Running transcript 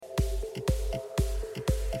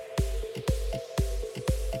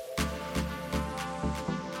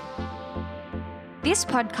This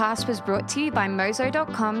podcast was brought to you by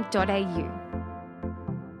mozo.com.au.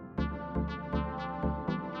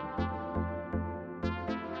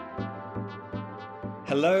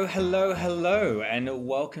 Hello, and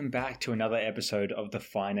welcome back to another episode of the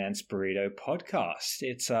Finance Burrito podcast.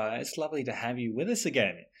 It's lovely to have you with us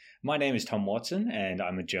again. My name is Tom Watson, and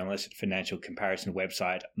I'm a journalist at financial comparison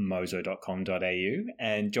website mozo.com.au.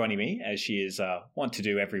 And joining me, as she is wont to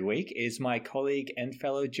do every week, is my colleague and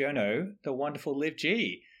fellow journo, the wonderful Liv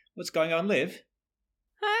G. What's going on, Liv?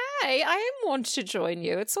 Hey, I am want to join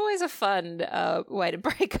you. It's always a fun way to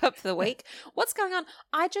break up the week. What's going on?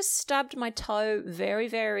 I just stubbed my toe very,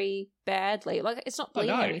 very badly. Like, it's not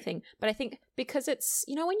bleeding or anything, but I think because it's,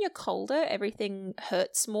 you know, when you're colder, everything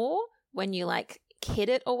hurts more when you like hit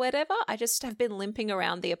it or whatever. I just have been limping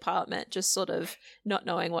around the apartment, just sort of not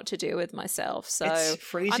knowing what to do with myself. So it's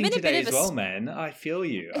freezing today as well, man. I feel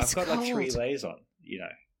you. I've got like 3 layers on, you know.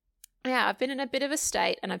 Yeah, I've been in a bit of a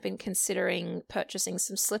state and I've been considering purchasing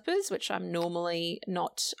some slippers, which I'm normally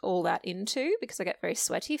not all that into because I get very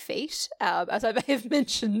sweaty feet, as I may have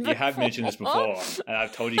mentioned before. You have mentioned this before, and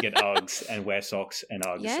I've told you to get Uggs and wear socks and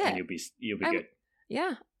Uggs, and you'll be good.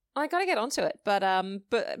 Yeah, I got to get onto it. But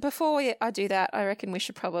before I do that, I reckon we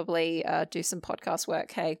should probably do some podcast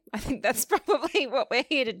work. Hey, I think that's probably what we're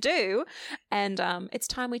here to do. And it's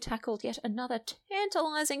time we tackled yet another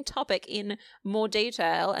tantalizing topic in more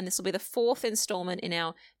detail. And this will be the 4th installment in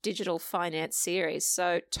our digital finance series.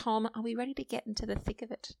 So, Tom, are we ready to get into the thick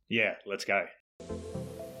of it? Yeah, let's go.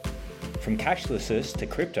 From cashlesses to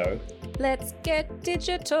crypto. Let's get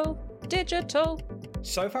digital.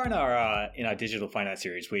 So far in our digital finance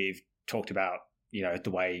series, we've talked about, you know, the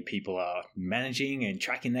way people are managing and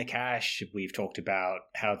tracking their cash. We've talked about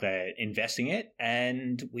how they're investing it,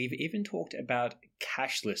 and we've even talked about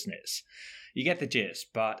cashlessness. You get the gist,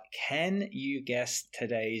 but can you guess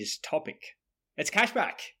today's topic? It's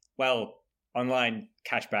cashback. Well, online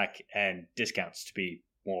cashback and discounts, to be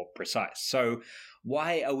more precise. So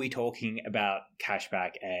why are we talking about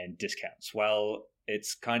cashback and discounts? Well,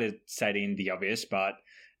 it's kind of stating the obvious, but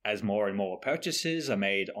as more and more purchases are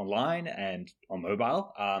made online and on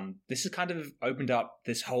mobile, this has kind of opened up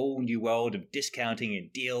this whole new world of discounting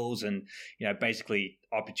and deals and, you know, basically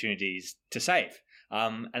opportunities to save.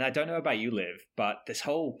 And I don't know about you, Liv, but this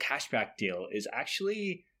whole cashback deal is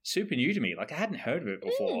actually super new to me. Like, I hadn't heard of it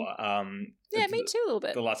before. Yeah, me too, a little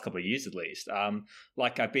bit. The last couple of years, at least.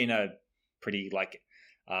 Like, I've been a pretty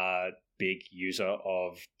big user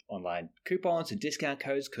of online coupons and discount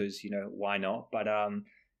codes because, you know, why not? But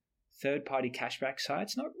third-party cashback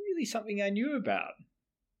sites, not really something I knew about.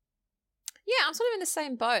 Yeah, I'm sort of in the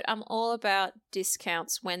same boat. I'm all about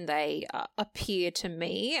discounts when they appear to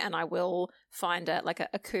me, and I will find a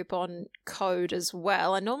coupon code as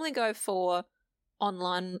well. I normally go for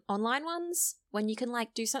online ones when you can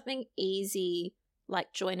like do something easy,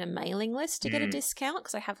 like join a mailing list to get a discount,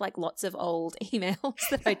 because I have like lots of old emails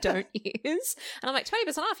that I don't use. And I'm like,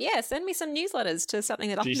 20% off. Yeah, send me some newsletters to something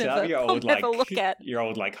that I'll never look at. Your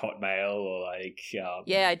old like Hotmail or like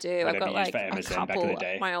yeah, I do. I've got like a couple. Back in the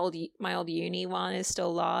day. My old uni one is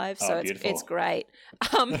still live, so it's great.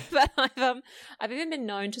 But I've even been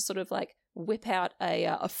known to sort of like whip out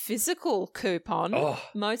a physical coupon,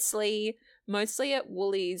 mostly at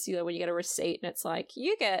Woolies, you know, when you get a receipt and it's like,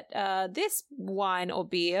 you get this wine or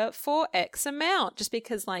beer for X amount, just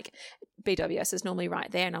because like BWS is normally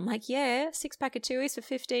right there. And I'm like, yeah, 6-pack of Tuies for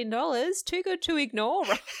 $15. Too good to ignore,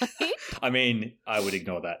 right? I mean, I would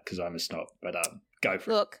ignore that because I'm a snob, but go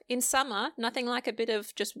for it. Look, in summer, nothing like a bit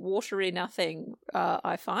of just watery nothing,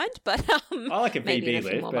 I find. But I like a BB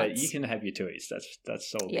Liv, but you can have your Tuies.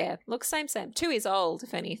 That's all. Yeah, look, same. Tuies old,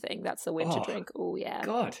 if anything. That's the winter drink. Oh, yeah.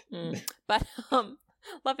 God. But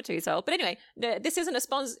love a Tuies old. But anyway, this isn't not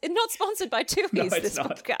sponsored by Tuies, this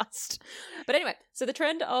podcast. But anyway, so the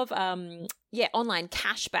trend of online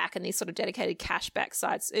cashback and these sort of dedicated cashback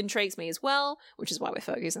sites intrigues me as well, which is why we're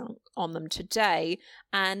focusing on them today.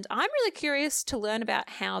 And I'm really curious to learn about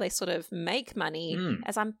how they sort of make money,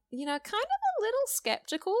 as I'm, you know, kind of a little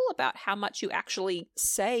skeptical about how much you actually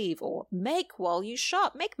save or make while you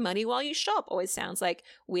shop. Make money while you shop always sounds like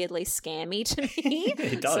weirdly scammy to me.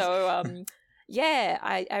 It does. So, yeah,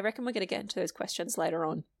 I reckon we're going to get into those questions later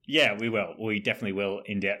on. Yeah, we will. We definitely will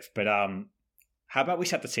in depth. But how about we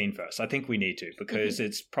set the scene first? I think we need to, because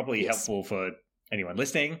it's probably helpful for anyone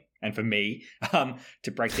listening and for me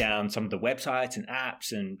to break down some of the websites and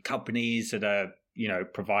apps and companies that are, you know,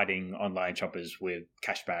 providing online shoppers with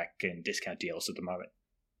cashback and discount deals at the moment.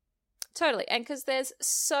 Totally. And because there's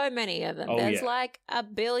so many of them. There's like a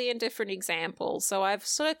billion different examples. So I've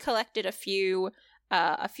sort of collected a few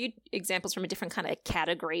a few examples from a different kind of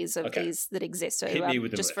categories of these that exist. So hit me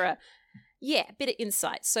with just for a bit of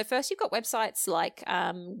insight. So first you've got websites like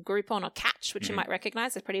Groupon or Catch, which you might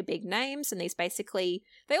recognize. They're pretty big names, and these basically,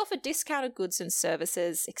 they offer discounted goods and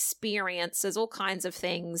services, experiences, all kinds of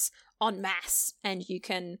things en masse, and you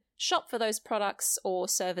can shop for those products or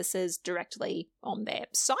services directly on their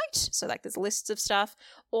site. So like there's lists of stuff,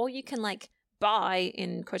 or you can like buy,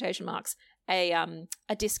 in quotation marks, a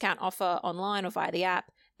discount offer online or via the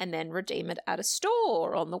app, and then redeem it at a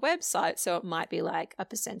store on the website. So it might be like a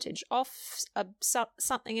percentage off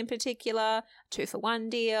something in particular, 2-for-1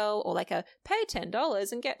 deal, or like a pay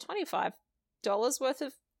 $10 and get $25 worth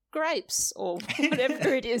of grapes, or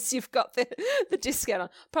whatever it is you've got the discount on.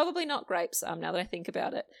 Probably not grapes, now that I think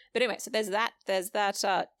about it. But anyway, so there's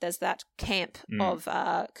that camp of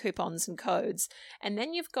coupons and codes. And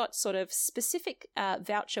then you've got sort of specific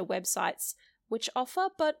voucher websites which offer,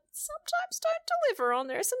 but sometimes don't deliver on.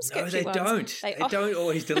 There are some sketchy ones. They don't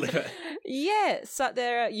always deliver. Yeah, so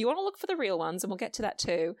you want to look for the real ones, and we'll get to that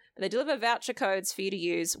too. But they deliver voucher codes for you to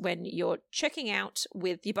use when you're checking out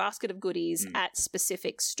with your basket of goodies at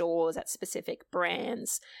specific stores, at specific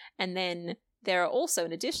brands. And then there are also,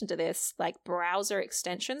 in addition to this, like browser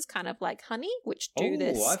extensions, kind of like Honey, which do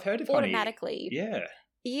this I've heard of automatically. Honey.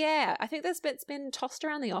 Yeah, I think it's been tossed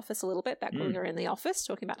around the office a little bit back when we were in the office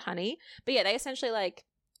talking about Honey. But yeah, they essentially like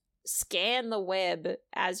scan the web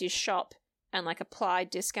as you shop and like apply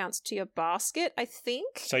discounts to your basket, I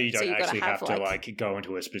think. So you don't actually have to like go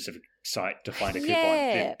into a specific site to find a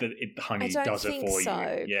coupon. Honey does it for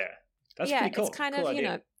you. Yeah, that's pretty cool. It's kind cool of, idea. you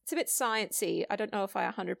know, it's a bit sciencey. I don't know if I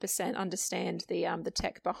 100% understand the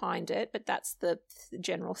tech behind it, but that's the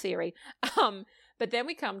general theory. But then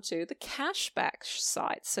we come to the cashback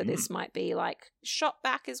sites. So this might be like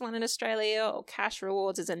Shopback is one in Australia, or Cash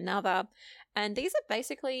Rewards is another. And these are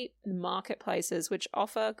basically marketplaces which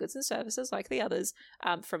offer goods and services like the others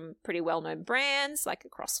from pretty well-known brands, like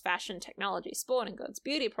across fashion, technology, sporting goods,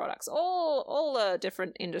 beauty products, all the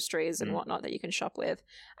different industries and whatnot that you can shop with.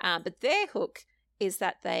 But their hook is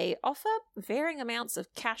that they offer varying amounts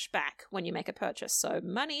of cash back when you make a purchase. So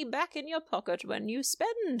money back in your pocket when you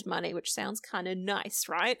spend money, which sounds kind of nice,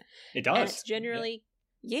 right? It does. And it's generally,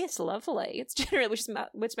 yes, lovely. It's generally,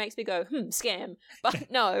 which makes me go, scam.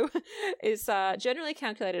 But no, it's generally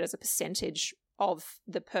calculated as a percentage of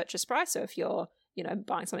the purchase price. So if you're,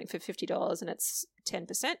 buying something for $50 and it's 10%,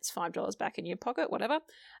 it's $5 back in your pocket, whatever.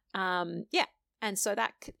 And so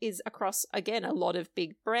that is across, again, a lot of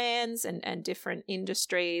big brands and different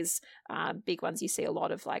industries. Big ones you see a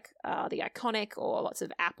lot of, like the Iconic, or lots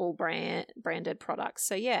of Apple branded products.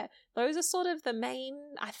 So yeah, those are sort of the main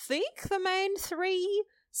three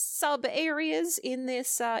sub areas in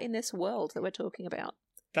this world that we're talking about.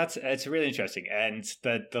 It's really interesting. And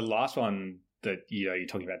the last one that you're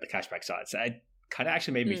talking about, the cashback sites, it kind of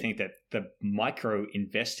actually made me think that the micro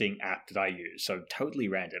investing app that I use, so totally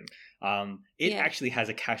random, it actually has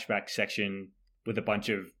a cashback section with a bunch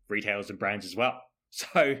of retailers and brands as well.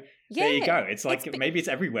 So there you go. It's like maybe it's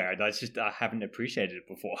everywhere. I haven't appreciated it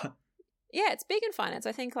before. Yeah, it's big in finance.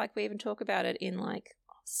 I think like we even talk about it in like,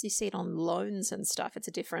 you see it on loans and stuff. It's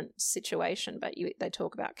a different situation, but they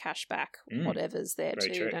talk about cashback, whatever's there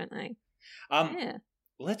Very too, true. don't they?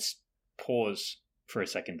 Let's pause for a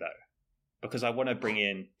second though, because I want to bring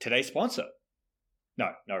in today's sponsor. No,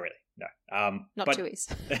 not really. No. Not Chewy's.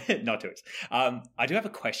 Not Chewy's. I do have a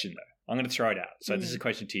question though. I'm going to throw it out. So this is a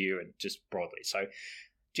question to you and just broadly. So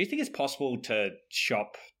do you think it's possible to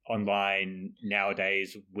shop online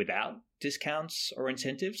nowadays without discounts or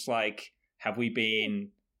incentives? Like, have we been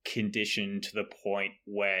conditioned to the point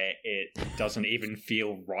where it doesn't even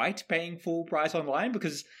feel right paying full price online?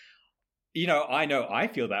 Because I know I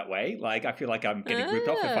feel that way. Like, I feel like I'm getting ripped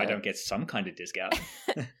off if I don't get some kind of discount.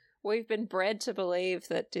 We've been bred to believe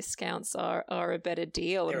that discounts are a better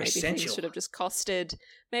deal. They're and maybe essential. Things should have just costed.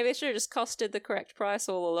 Maybe it should have just costed the correct price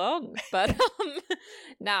all along. But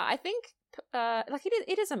no, I think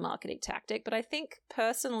it is a marketing tactic. But I think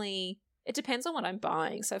personally, it depends on what I'm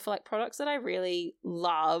buying. So for like products that I really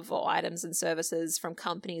love, or items and services from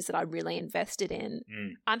companies that I'm really invested in,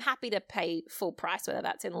 I'm happy to pay full price, whether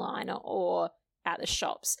that's in line or at the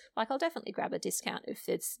shops. Like, I'll definitely grab a discount if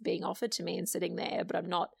it's being offered to me and sitting there, but I'm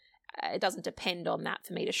not, it doesn't depend on that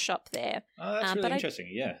for me to shop there. Oh, that's really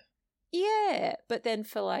interesting. Yeah, but then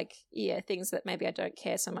for things that maybe I don't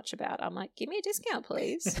care so much about, I'm like, give me a discount,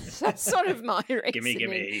 please. That's sort of my reasoning.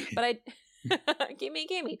 Gimme. But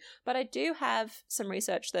gimme. But I do have some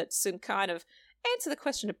research that's some kind of answer the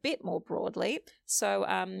question a bit more broadly. So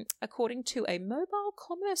according to a mobile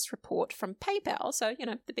commerce report from PayPal, so,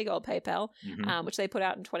 the big old PayPal, which they put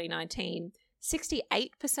out in 2019,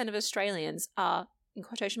 68% of Australians are, in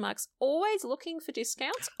quotation marks, always looking for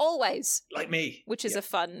discounts. Always. Like me. Which is a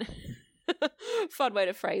fun way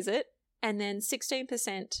to phrase it. And then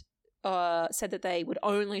 16% said that they would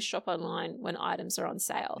only shop online when items are on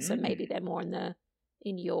sale. So maybe they're more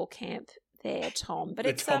in your camp there, Tom. But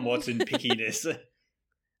it's Tom Watson pickiness.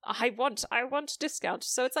 I want discount.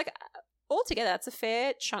 So it's like altogether, that's a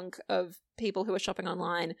fair chunk of people who are shopping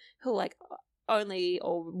online who like only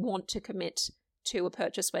or want to commit to a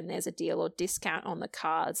purchase when there's a deal or discount on the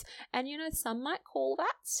cards. And, you know, some might call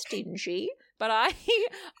that stingy, but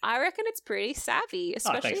I reckon it's pretty savvy,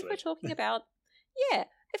 especially if we're talking about, if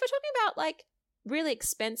we're talking about like really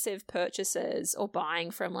expensive purchases or buying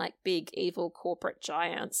from like big evil corporate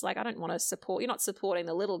giants. Like, I don't want to support, you're not supporting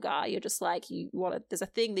the little guy. You're just like, there's a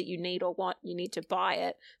thing that you need or want, you need to buy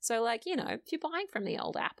it. So like, you know, if you're buying from the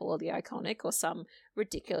old Apple or the Iconic or some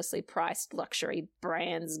ridiculously priced luxury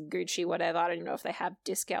brands, Gucci, whatever, I don't even know if they have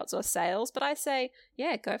discounts or sales, but I say,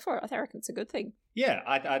 yeah, go for it. I reckon it's a good thing. Yeah,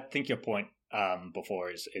 I think your point before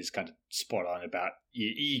is kind of spot on about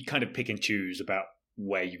you kind of pick and choose about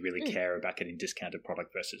where you really care about getting discounted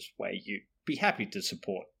product versus where you'd be happy to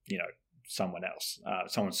support, you know, someone else,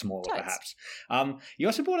 someone smaller perhaps. You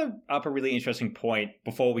also brought up a really interesting point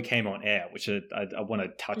before we came on air, which I want to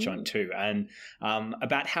touch on too, and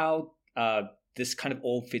about how this kind of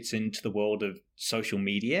all fits into the world of social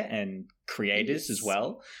media and creators as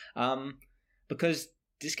well, because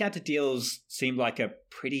discounted deals seem like a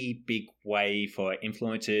pretty big way for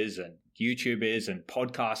influencers and YouTubers and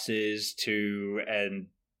podcasters to, and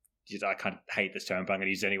I kind of hate this term, but I'm going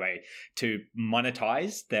to use it anyway, to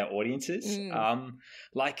monetize their audiences.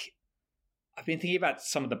 Like, I've been thinking about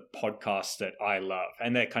some of the podcasts that I love,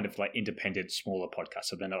 and they're kind of like independent, smaller podcasts,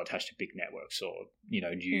 so they're not attached to big networks or, you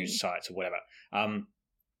know, news sites or whatever.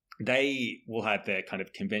 They will have their kind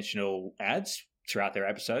of conventional ads throughout their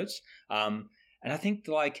episodes. And I think,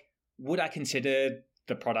 like, would I consider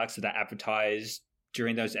the products that are advertised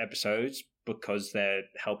during those episodes because they're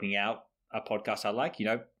helping out a podcast I like? You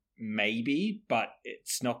know, maybe, but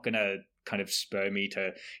it's not going to kind of spur me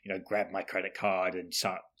to, you know, grab my credit card and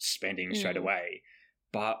start spending straight away.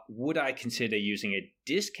 But would I consider using a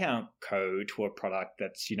discount code to a product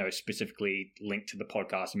that's, you know, specifically linked to the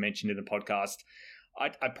podcast and mentioned in the podcast?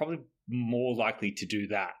 I'd probably more likely to do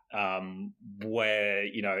that, where,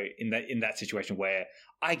 you know, in that situation where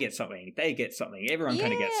I get something, they get something, everyone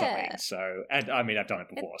kind of gets something. So, and I mean, I've done it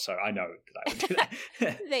before, so I know that I would do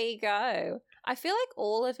that. There you go. I feel like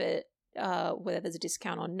all of it, whether there's a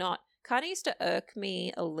discount or not, kind of used to irk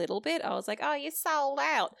me a little bit. I was like, oh, you sold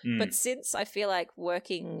out. But since I feel like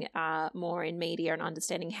working more in media and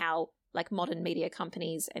understanding how like modern media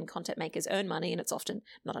companies and content makers earn money, and it's often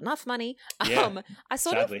not enough money. I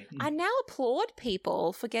now applaud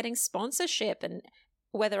people for getting sponsorship and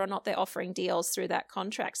whether or not they're offering deals through that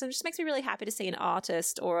contract. So it just makes me really happy to see an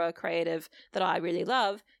artist or a creative that I really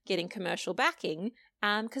love getting commercial backing,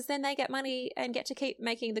 because then they get money and get to keep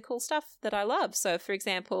making the cool stuff that I love. So, for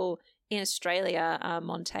example, in Australia,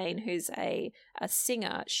 Montaigne, who's a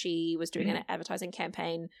singer, she was doing an advertising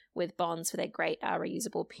campaign with Bonds for their great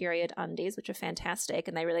reusable period undies, which are fantastic,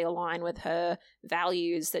 and they really align with her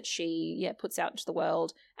values that she puts out into the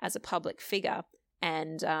world as a public figure,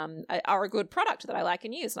 and are a good product that I like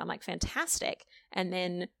and use. And I'm like, fantastic. And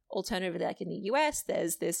then alternatively, like in the US,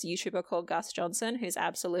 there's this YouTuber called Gus Johnson who's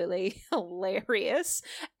absolutely hilarious,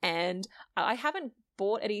 and I haven't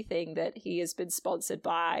bought anything that he has been sponsored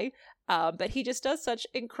by, but he just does such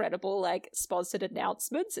incredible like sponsored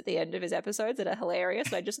announcements at the end of his episodes that are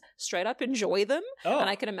hilarious. I just straight up enjoy them. And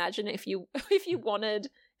I can imagine if you wanted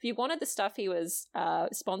the stuff he was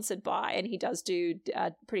sponsored by, and he does do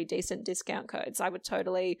pretty decent discount codes, I would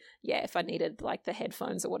totally, if I needed like the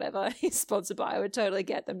headphones or whatever he's sponsored by, I would totally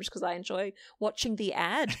get them just because I enjoy watching the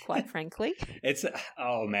ad, quite frankly. It's,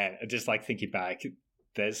 oh man, just like thinking back,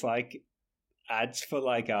 there's like ads for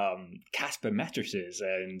like Casper mattresses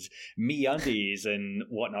and MeUndies and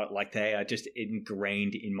whatnot. Like, they are just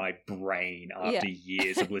ingrained in my brain after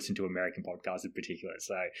years of listening to American podcasts in particular.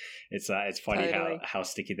 So it's funny how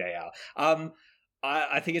sticky they are.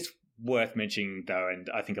 I think it's worth mentioning though, and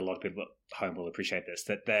I think a lot of people at home will appreciate this,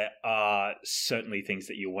 that there are certainly things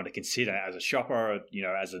that you want to consider as a shopper, you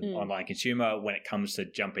know, as an online consumer when it comes to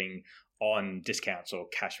jumping on discounts or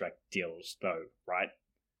cashback deals though, right?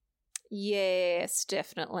 Yes,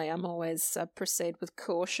 definitely. I'm always a proceed with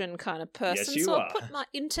caution kind of person. Yes, you so are. I'll put my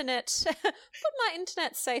internet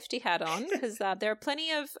safety hat on, because there are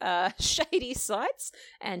plenty of shady sites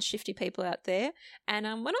and shifty people out there. And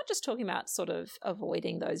we're not just talking about sort of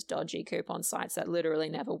avoiding those dodgy coupon sites that literally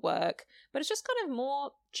never work, but it's just kind of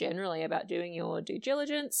more generally about doing your due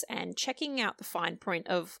diligence and checking out the fine print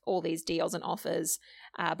of all these deals and offers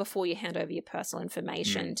before you hand over your personal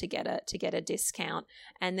information to get a discount.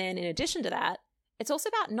 And then in addition to that, it's also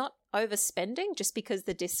about not overspending just because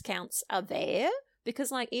the discounts are there.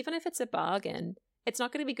 Because like even if it's a bargain, it's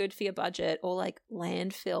not going to be good for your budget or like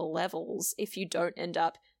landfill levels if you don't end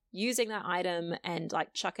up using that item and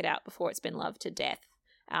like chuck it out before it's been loved to death.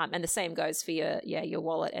 And the same goes for your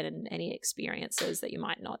wallet and any experiences that you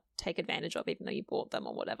might not take advantage of, even though you bought them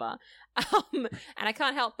or whatever. And I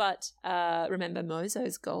can't help but remember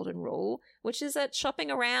Mozo's golden rule, which is that shopping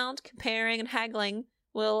around, comparing and haggling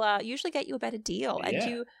will usually get you a better deal. And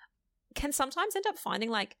you can sometimes end up finding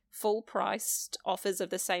like full-priced offers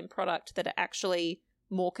of the same product that are actually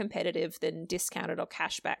more competitive than discounted or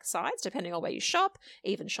cashback sites, depending on where you shop.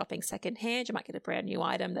 Even shopping secondhand, you might get a brand new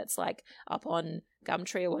item that's like up on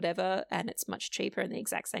Gumtree or whatever, and it's much cheaper and the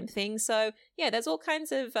exact same thing. So yeah, there's all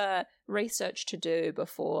kinds of research to do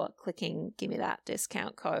before clicking give me that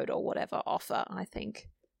discount code or whatever offer, I think.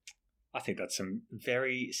 I think that's some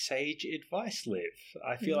very sage advice, Liv.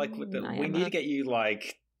 I feel like we need to get you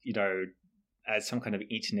like, as some kind of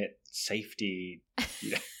internet safety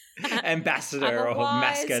ambassador or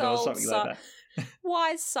mascot or something like that.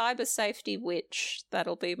 Wise cyber safety witch.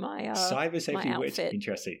 That'll be my cyber safety my witch. outfit.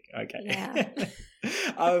 Interesting. Okay.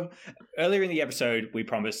 Yeah. Earlier in the episode, we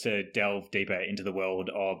promised to delve deeper into the world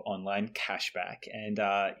of online cashback, and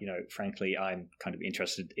frankly, I'm kind of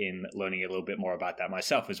interested in learning a little bit more about that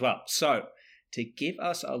myself as well. So, to give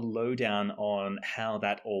us a lowdown on how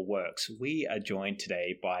that all works, we are joined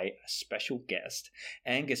today by a special guest,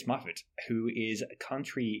 Angus Muffet, who is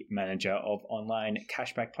country manager of online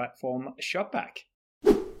cashback platform Shopback.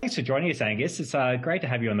 Thanks for joining us, Angus. It's great to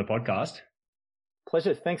have you on the podcast.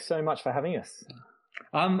 Pleasure. Thanks so much for having us.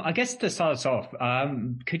 I guess to start us off,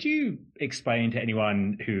 could you explain to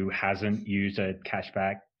anyone who hasn't used a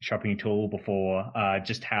cashback shopping tool before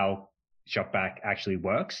just how Shopback actually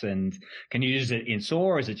works, and can you use it in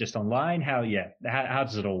store, or is it just online? How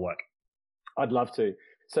does it all work? I'd love to.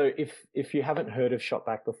 So if you haven't heard of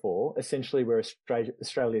Shopback before, essentially we're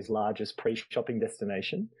Australia's largest pre-shopping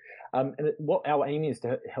destination. And what our aim is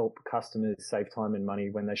to help customers save time and money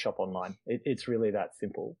when they shop online. It's really that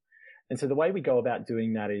simple. And so the way we go about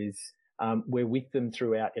doing that is we're with them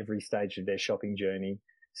throughout every stage of their shopping journey.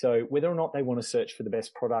 So whether or not they want to search for the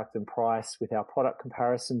best product and price with our product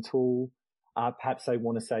comparison tool, perhaps they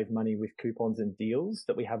want to save money with coupons and deals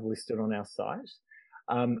that we have listed on our site.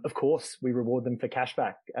 Of course, we reward them for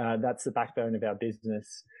cashback. That's the backbone of our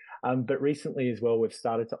business. But recently as well, we've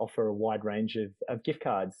started to offer a wide range of gift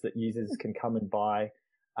cards that users can come and buy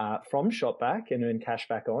from Shopback and earn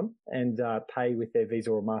cashback on, and pay with their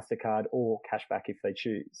Visa or MasterCard or cashback if they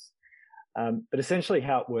choose. But essentially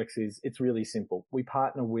how it works is it's really simple. We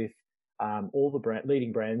partner with all the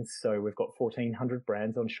leading brands. So we've got 1,400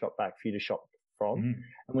 brands on Shopback for you to shop from.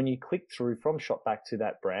 And when you click through from Shopback to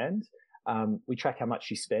that brand, we track how much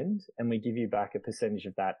you spend, and we give you back a percentage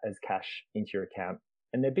of that as cash into your account.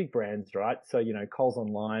 And they're big brands, right? So, Coles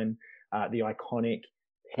Online, the iconic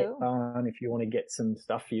Pet Barn, if you want to get some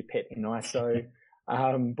stuff for your pet in ISO,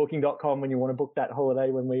 Booking.com when you want to book that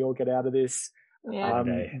holiday when we all get out of this. Yeah.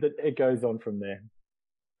 It goes on from there.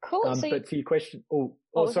 Cool. But to your question,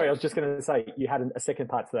 sorry, I was just going to say you had a second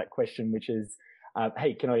part to that question, which is,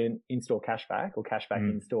 hey, can I install cashback or cashback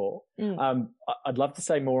in store? I'd love to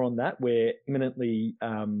say more on that. We're imminently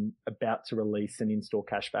about to release an install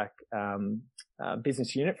cashback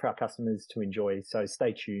business unit for our customers to enjoy. So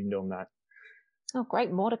stay tuned on that. Oh,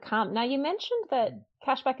 great. More to come. Now, you mentioned that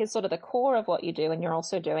cashback is sort of the core of what you do, and you're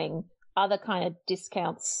also doing other kind of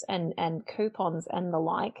discounts and coupons and the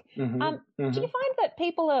like. Do you find that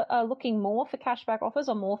people are looking more for cashback offers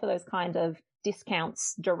or more for those kind of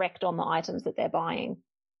discounts direct on the items that they're buying?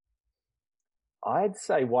 I'd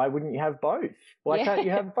say, why wouldn't you have both? Why can't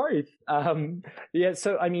you have both?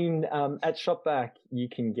 So I mean, at Shopback, you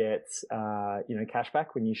can get, cashback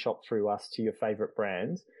when you shop through us to your favorite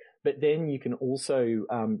brands. But then you can also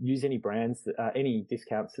use any brands, any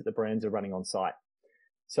discounts that the brands are running on site.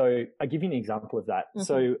 So I'll give you an example of that.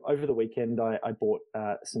 So over the weekend, I bought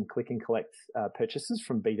some click and collect purchases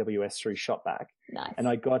from BWS through Shopback. Nice. And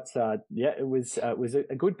I got, it was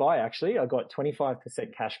a good buy actually. I got 25%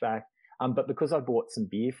 cashback. But because I bought some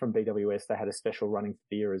beer from BWS, they had a special running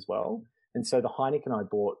beer as well. And so the Heineken I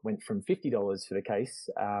bought went from $50 for the case,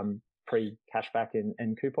 pre-cashback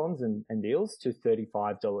and coupons and deals, to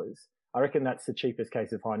 $35. I reckon that's the cheapest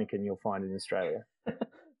case of Heineken you'll find in Australia.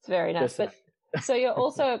 It's very nice. But so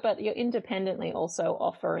you're independently also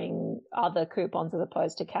offering other coupons as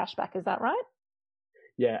opposed to cashback. Is that right?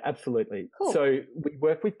 Yeah, absolutely. Cool. So we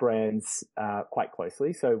work with brands quite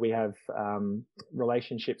closely. So we have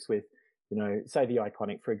relationships with, say the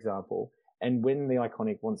Iconic, for example. And when the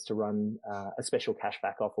Iconic wants to run a special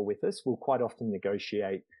cashback offer with us, we'll quite often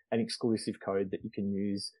negotiate an exclusive code that you can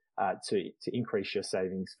use to increase your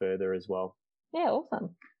savings further as well. Yeah,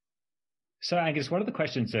 awesome. So Angus, one of the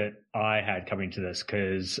questions that I had coming to this,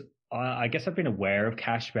 because I guess I've been aware of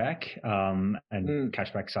cashback and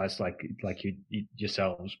cashback sites like you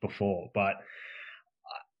yourselves before, but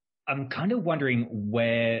I'm kind of wondering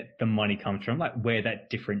where the money comes from, like where that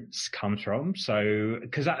difference comes from. So,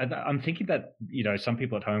 because I'm thinking that, some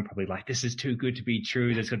people at home are probably like, this is too good to be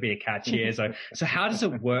true. There's going to be a catch here. So how does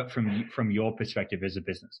it work from your perspective as a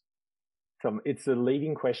business? It's a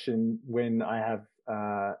leading question when I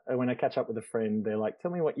catch up with a friend. They're like,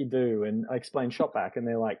 tell me what you do. And I explain Shopback, and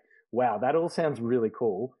they're like, wow, that all sounds really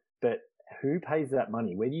cool, but who pays that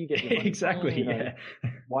money? Where do you get your money? Exactly. Yeah.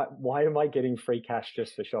 Why am I getting free cash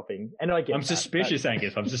just for shopping? And I'm suspicious,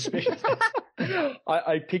 Angus. I'm suspicious.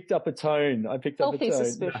 I picked up a tone. Healthy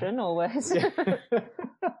suspicion always.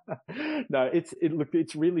 No,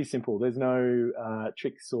 it's really simple. There's no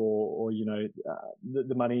tricks or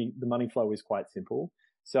the money flow is quite simple.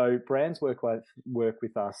 So brands work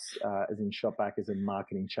with us as in Shopback as a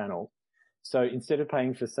marketing channel. So instead of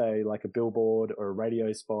paying for, say, like a billboard or a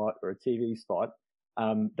radio spot or a TV spot,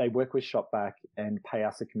 they work with Shopback and pay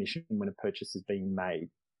us a commission when a purchase is being made.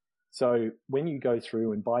 So when you go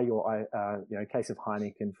through and buy your, case of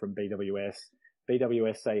Heineken from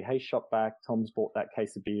BWS say, hey, Shopback, Tom's bought that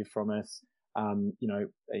case of beer from us.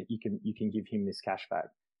 You can give him this cash back.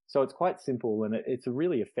 So it's quite simple, and it's a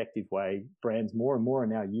really effective way. Brands more and more are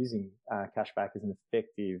now using cashback as an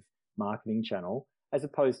effective marketing channel, as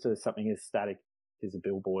opposed to something as static as a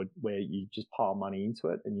billboard where you just pile money into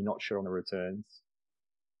it and you're not sure on the returns.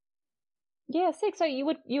 Yeah, sick. So you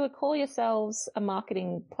would call yourselves a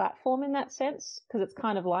marketing platform in that sense, because it's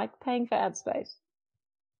kind of like paying for ad space.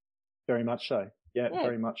 Very much so. Yeah,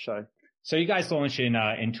 very much so. So you guys launched in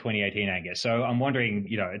 2018, Angus. So I'm wondering,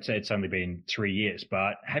 it's only been 3 years,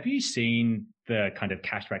 but have you seen the kind of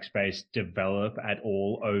cashback space develop at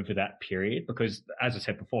all over that period? Because as I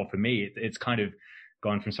said before, for me, it's kind of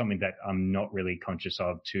gone from something that I'm not really conscious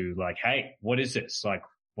of to like, hey, what is this? Like,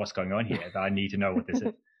 what's going on here? I need to know what this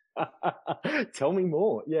is. Tell me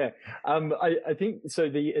more. Yeah. I think so.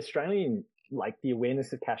 The Australian, the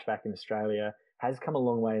awareness of cashback in Australia has come a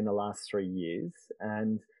long way in the last 3 years,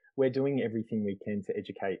 and we're doing everything we can to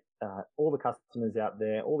educate all the customers out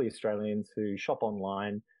there, all the Australians who shop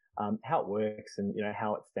online, how it works and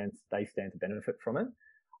how they stand to benefit from it.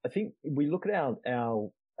 I think we look at our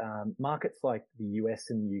markets like the US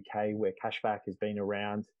and the UK, where cashback has been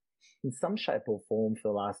around in some shape or form for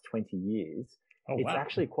the last 20 years. Oh, it's wow.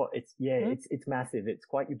 actually it's massive. It's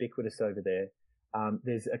quite ubiquitous over there.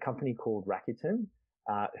 There's a company called Rakuten,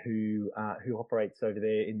 who operates over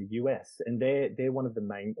there in the US, and they're one of the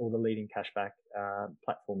main or the leading cashback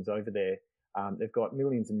platforms over there. They've got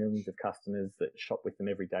millions and millions of customers that shop with them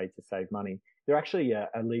every day to save money. They're actually a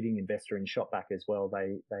leading investor in Shopback as well.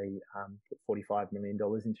 They put $45 million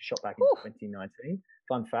into Shopback in 2019.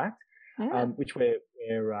 Fun fact, which we're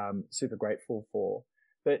super grateful for.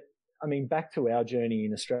 But I mean, back to our journey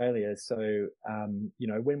in Australia. So,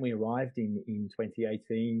 when we arrived in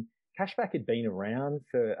 2018, cashback had been around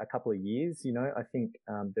for a couple of years. I think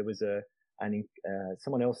there was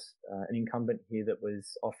someone else, an incumbent here that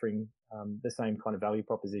was offering the same kind of value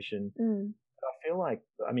proposition. I feel like,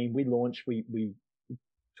 we launched, we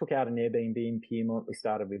took out an Airbnb in Piedmont. We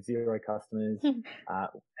started with 0 customers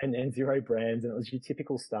and 0 brands, and it was your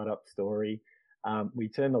typical startup story. We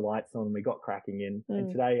turned the lights on and we got cracking in.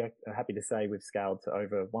 And today, I'm happy to say we've scaled to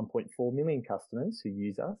over 1.4 million customers who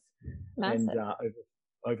use us. Massive. And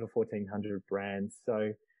over 1,400 brands.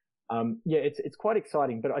 So, it's quite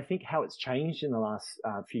exciting. But I think how it's changed in the last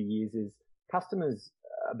few years is customers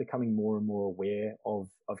are becoming more and more aware of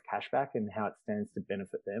cashback and how it stands to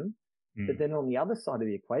benefit them. But then on the other side of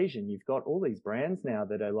the equation, you've got all these brands now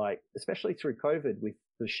that are like, especially through COVID with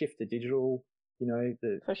the shift to digital,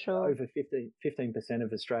 For sure. over 15%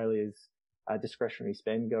 of Australia's discretionary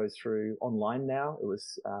spend goes through online now. It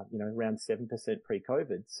was, around 7%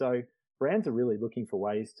 pre-COVID. So brands are really looking for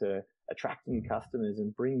ways to attract new customers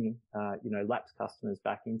and bring, lapsed customers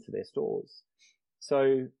back into their stores.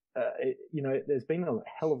 So there's been a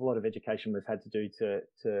hell of a lot of education we've had to do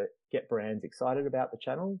to get brands excited about the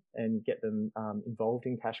channel and get them involved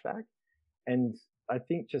in cashback. And I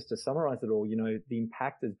think just to summarize it all, the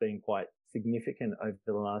impact has been quite significant over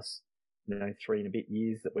the last, 3 and a bit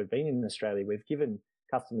years that we've been in Australia. We've given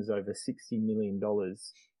customers over $60 million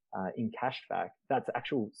in cashback. That's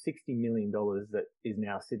actual $60 million that is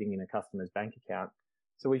now sitting in a customer's bank account.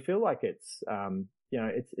 So we feel like it's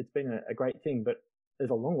been a great thing, but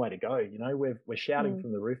there's a long way to go. We're shouting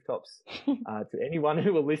from the rooftops to anyone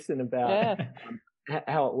who will listen about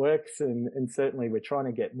how it works, and certainly we're trying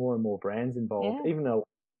to get more and more brands involved. Even though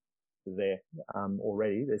they're there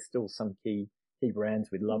already, there's still some key brands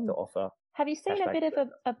we'd love to offer. Have you seen a bit of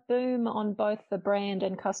a boom on both the brand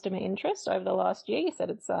and customer interest over the last year? You said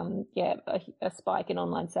it's a spike in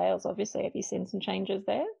online sales. Obviously, have you seen some changes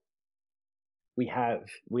there? We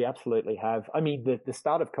absolutely have. I mean, the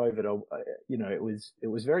start of COVID, it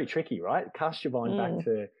was very tricky, right? Cast your mind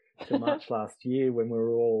back to March last year when we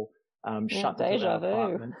were all shut into our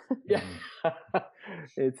apartments.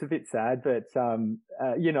 It's a bit sad, but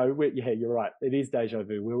you're right. It is deja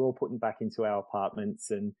vu. We were all putting back into our apartments,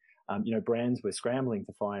 and brands were scrambling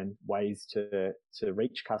to find ways to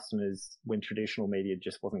reach customers when traditional media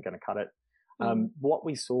just wasn't going to cut it. What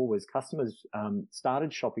we saw was customers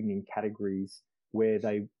started shopping in categories where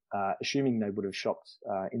they, assuming they would have shopped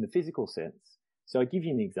in the physical sense. So I'll give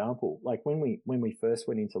you an example. Like when we first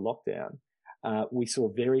went into lockdown, we saw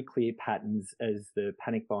very clear patterns as the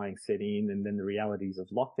panic buying set in, and then the realities of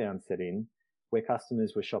lockdown set in, where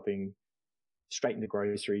customers were shopping straight into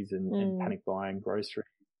groceries and panic buying groceries.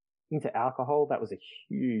 Into alcohol, that was a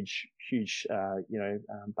huge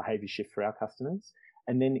behavior shift for our customers.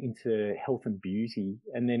 And then into health and beauty,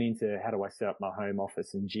 and then into how do I set up my home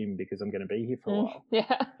office and gym because I'm going to be here for a while.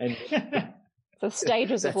 And so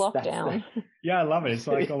stages of lockdown. Yeah, I love it. It's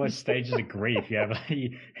like almost stages of grief. You have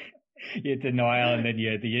your denial, and then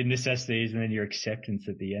the necessities, and then your acceptance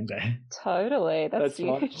at the end there. Totally, that's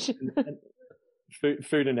huge. Right.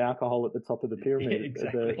 Food and alcohol at the top of the pyramid,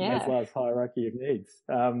 exactly. Maslow's hierarchy of needs.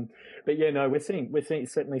 We're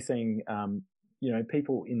certainly seeing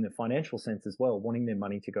people in the financial sense as well, wanting their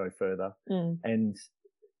money to go further. And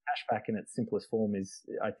cashback in its simplest form is,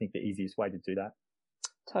 I think, the easiest way to do that.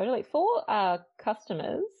 Totally. For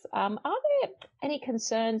customers, are there any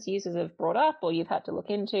concerns users have brought up or you've had to look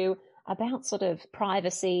into about sort of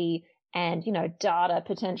privacy and, data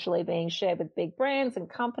potentially being shared with big brands and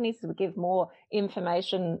companies to give more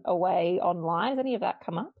information away online? Has any of that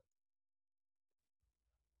come up?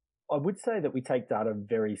 I would say that we take data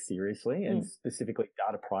very seriously, and specifically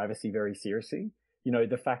data privacy very seriously.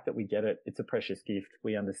 The fact that we get it, it's a precious gift.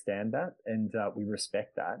 We understand that, and we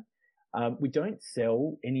respect that. We don't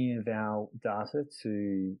sell any of our data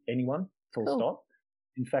to anyone, full stop.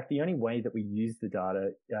 In fact, the only way that we use the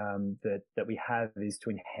data that we have is to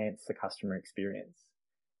enhance the customer experience.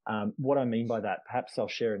 What I mean by that, perhaps I'll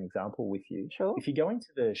share an example with you. Sure. If you go into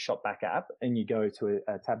the ShopBack app and you go to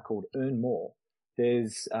a tab called Earn More,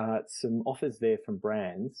 there's some offers there from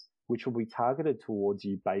brands which will be targeted towards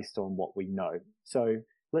you based on what we know. So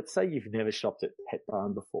let's say you've never shopped at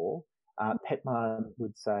Petbarn before. Petbarn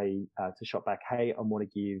would say to ShopBack, hey, I want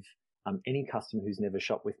to give any customer who's never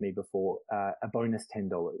shopped with me before a bonus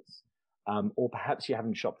 $10. Or perhaps you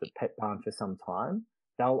haven't shopped at Petbarn for some time.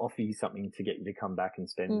 They'll offer you something to get you to come back and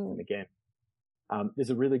spend with them again. There's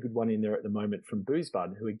a really good one in there at the moment from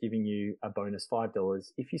BoozBud, who are giving you a bonus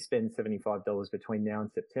 $5 if you spend $75 between now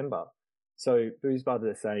and September. So BoozBud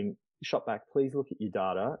are saying, ShopBack, please look at your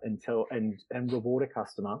data and reward a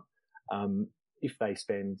customer if they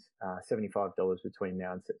spend $75 between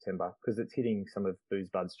now and September, because it's hitting some of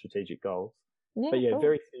BoozBud's strategic goals. But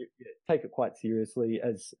cool. Take it quite seriously,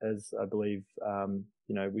 as I believe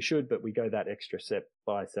we should, but we go that extra step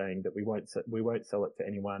by saying that we won't sell it to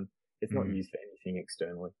anyone. It's not used for anything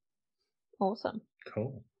externally. Awesome.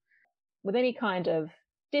 Cool. With any kind of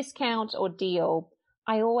discount or deal,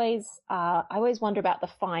 I always wonder about the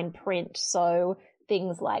fine print. So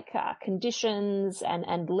things like conditions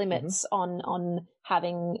and limits on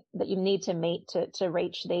having that you need to meet to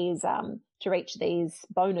reach these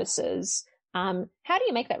bonuses. How do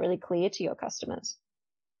you make that really clear to your customers?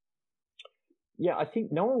 Yeah, I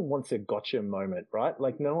think no one wants a gotcha moment, right?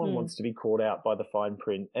 Like no one wants to be caught out by the fine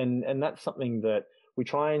print. And that's something that we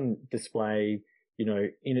try and display,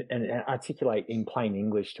 and articulate in plain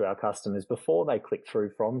English to our customers before they click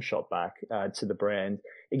through from ShopBack to the brand,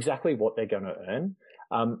 exactly what they're going to earn.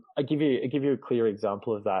 I give you a clear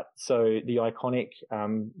example of that. So the Iconic,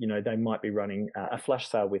 they might be running a flash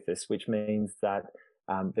sale with us, which means that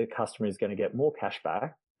the customer is going to get more cash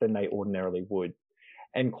back than they ordinarily would.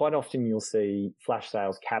 And quite often you'll see flash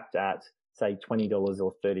sales capped at, say, $20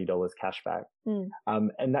 or $30 cashback.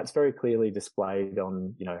 And that's very clearly displayed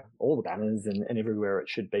on, all the banners and everywhere it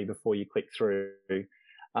should be before you click through.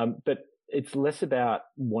 But it's less about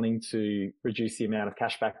wanting to reduce the amount of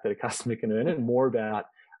cashback that a customer can earn and more about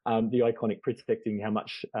the iconic protecting how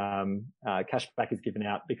much cashback is given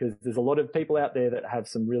out, because there's a lot of people out there that have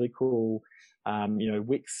some really cool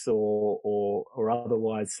Wix or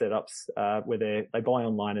otherwise setups where they buy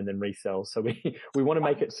online and then resell. So we want to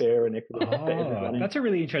make it fair and equitable for everybody. That's a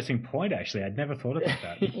really interesting point, actually. I'd never thought about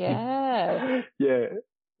that. Yeah. Yeah.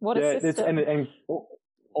 What a system. And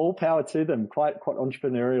all power to them. Quite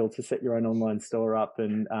entrepreneurial to set your own online store up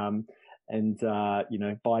and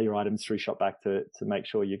buy your items through Shopback to make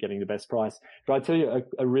sure you're getting the best price. But I tell you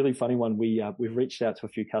a really funny one. We've reached out to a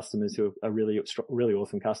few customers who are really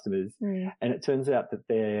awesome customers, and it turns out that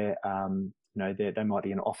they might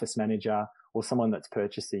be an office manager or someone that's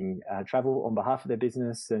purchasing travel on behalf of their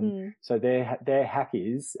business, and so their hack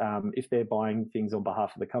is if they're buying things on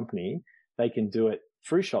behalf of the company, they can do it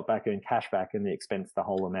through Shopback and cashback, and they expense the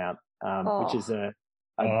whole amount, which is a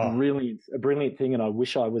brilliant thing, and I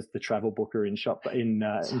wish I was the travel booker in totally.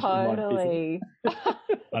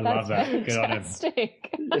 I love that. Good on him.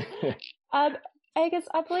 Angus,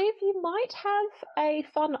 I believe you might have a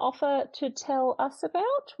fun offer to tell us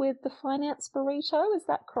about with the Finance Burrito. Is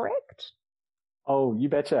that correct? Oh, you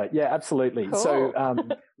betcha. Yeah, absolutely. Cool. So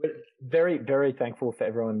we're very, very thankful for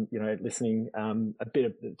everyone, listening a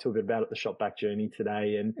bit about the Shopback journey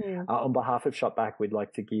today. And on behalf of Shopback, we'd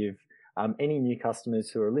like to give any new customers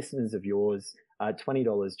who are listeners of yours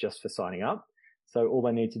 $20 just for signing up. So all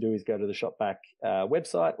they need to do is go to the Shopback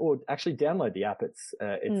website or actually download the app. It's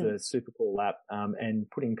a super cool app, and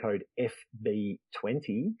put in code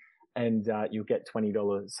FB20 and you'll get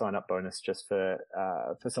 $20 sign up bonus just for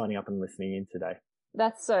signing up and listening in today.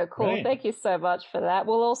 That's so cool. Right. Thank you so much for that.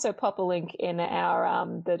 We'll also pop a link in our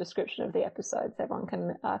the description of the episode so everyone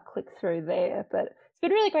can click through there. But it's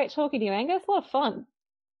been really great talking to you, Angus. A lot of fun.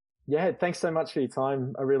 Yeah, thanks so much for your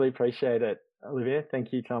time. I really appreciate it. Olivia,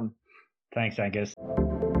 thank you, Tom. Thanks, Angus.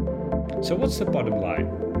 So what's the bottom line?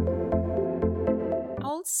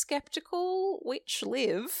 Old skeptical witch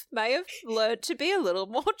Liv may have learned to be a little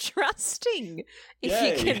more trusting,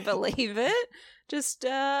 if you can believe it. Just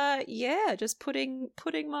just putting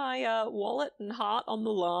my wallet and heart on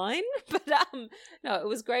the line. But no, it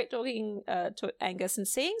was great talking to Angus and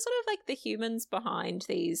seeing sort of like the humans behind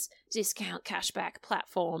these discount cashback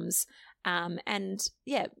platforms. And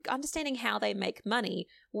understanding how they make money,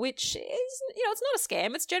 which is, it's not a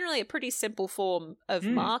scam. It's generally a pretty simple form of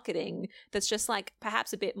marketing that's just like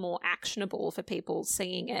perhaps a bit more actionable for people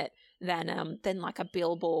seeing it than like a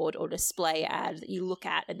billboard or display ad that you look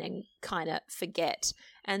at and then kind of forget.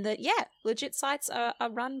 And that, legit sites are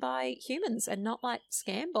run by humans and not like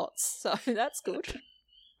scam bots. So that's good.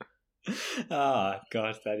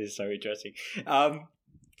 Gosh, that is so interesting.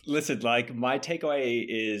 Listen, like my takeaway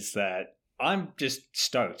is that I'm just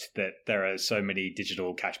stoked that there are so many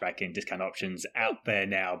digital cashback and discount options out there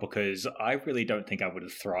now, because I really don't think I would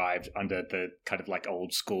have thrived under the kind of like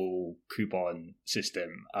old school coupon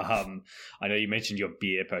system. I know you mentioned your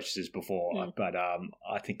beer purchases before, but I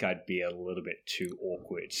think I'd be a little bit too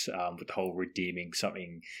awkward with the whole redeeming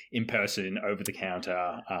something in person over the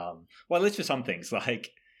counter. Well, at least for some things, like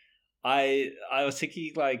I was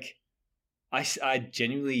thinking like, I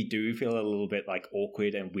genuinely do feel a little bit like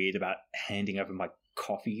awkward and weird about handing over my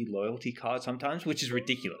coffee loyalty card sometimes, which is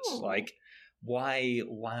ridiculous. Like, why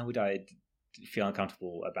would I feel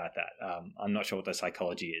uncomfortable about that? I'm not sure what the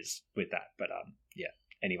psychology is with that, but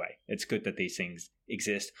Anyway, it's good that these things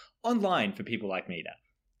exist online for people like me now.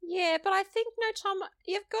 Yeah, but I think Tom,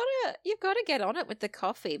 you've got to get on it with the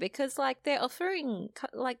coffee, because like they're offering,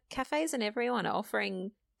 like cafes and everyone are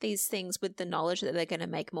offering these things with the knowledge that they're going to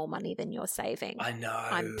make more money than you're saving. I know.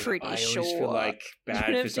 I'm pretty sure. I always feel like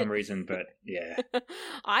bad for some reason, but yeah.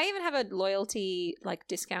 I even have a loyalty like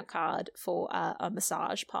discount card for a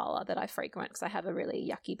massage parlor that I frequent because I have a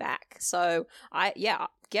really yucky back. So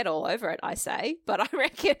get all over it, I say. But I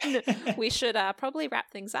reckon we should probably wrap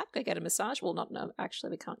things up, go get a massage. Well, actually,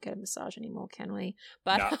 we can't get a massage anymore, can we?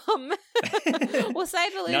 But we'll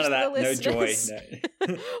save the listeners. No joy. No.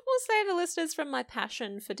 We'll save the listeners from my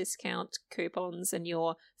passion for discount coupons and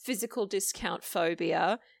your physical discount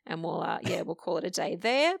phobia, and we'll call it a day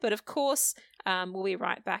there. But of course, we'll be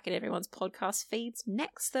right back in everyone's podcast feeds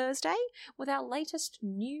next Thursday with our latest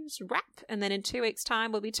news wrap. And then in 2 weeks'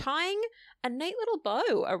 time, we'll be tying a neat little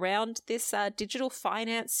bow around this digital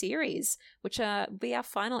finance series, which will be our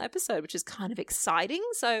final episode, which is kind of exciting.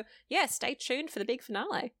 So, stay tuned for the big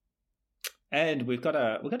finale. And we've got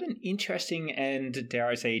an interesting and, dare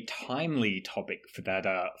I say, timely topic for that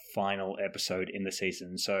final episode in the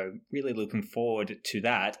season. So really looking forward to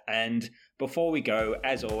that. And before we go,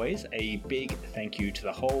 as always, a big thank you to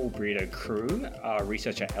the whole Burrito crew, our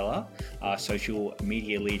researcher Ella, our social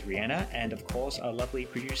media lead Rihanna, and of course our lovely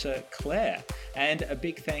producer Claire. And a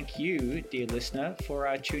big thank you, dear listener,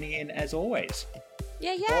 for tuning in as always.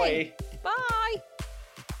 Yay! Bye. Bye.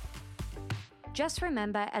 Just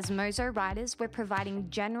remember, as Mozo writers, we're providing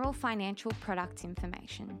general financial product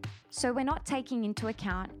information. So we're not taking into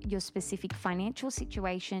account your specific financial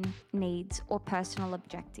situation, needs, or personal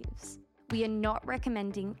objectives. We are not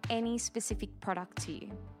recommending any specific product to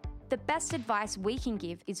you. The best advice we can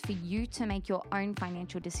give is for you to make your own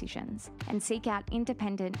financial decisions and seek out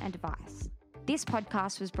independent advice. This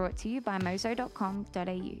podcast was brought to you by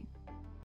mozo.com.au.